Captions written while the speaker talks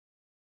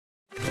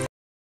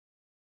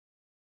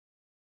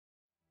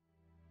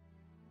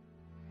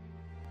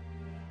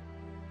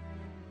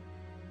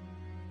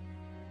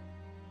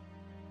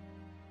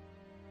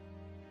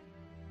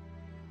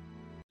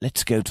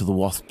Let's go to the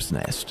wasp's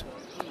nest.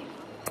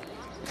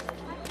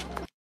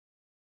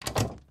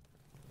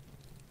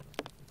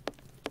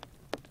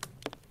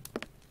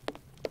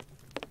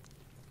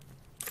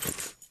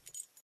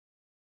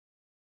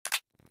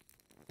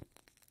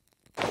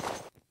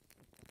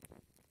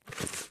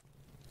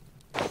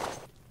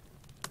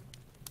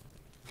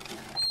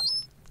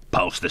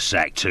 Pass the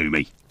sack to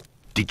me.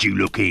 Did you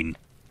look in?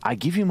 I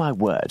give you my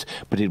word,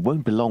 but it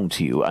won't belong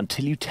to you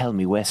until you tell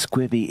me where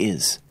Squibby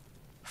is.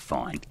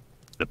 Fine.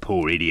 The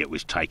poor idiot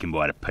was taken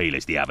by the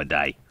peelers the other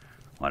day.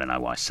 I don't know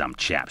why some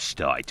chap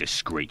started to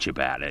screech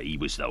about it. He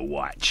was the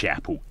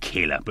Whitechapel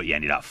killer, but he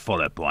ended up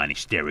followed by an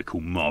hysterical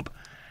mob.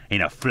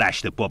 In a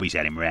flash, the bobbies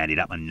had him rounded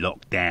up and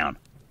locked down.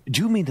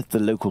 Do you mean at the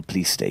local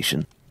police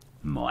station?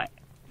 Might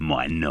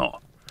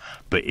not.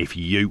 But if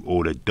you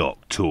or the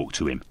doc talk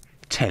to him,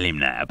 tell him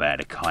that about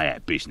the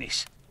kayak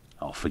business.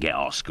 I'll forget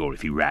our score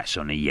if he rats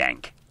on the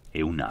yank.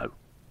 He'll know.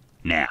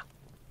 Now,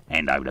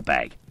 hand over the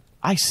bag.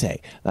 I say,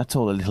 that's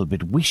all a little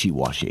bit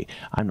wishy-washy.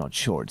 I'm not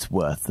sure it's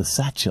worth the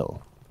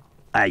satchel.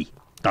 Hey,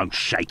 don't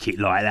shake it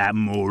like that,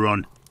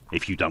 moron.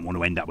 If you don't want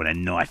to end up with a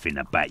knife in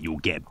the back, you'll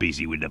get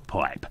busy with the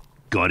pipe.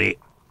 Got it?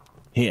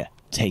 Here,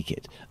 take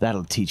it.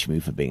 That'll teach me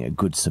for being a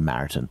good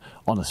Samaritan.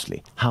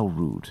 Honestly, how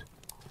rude.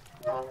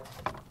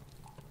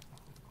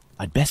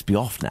 I'd best be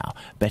off now.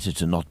 Better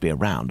to not be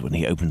around when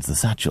he opens the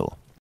satchel.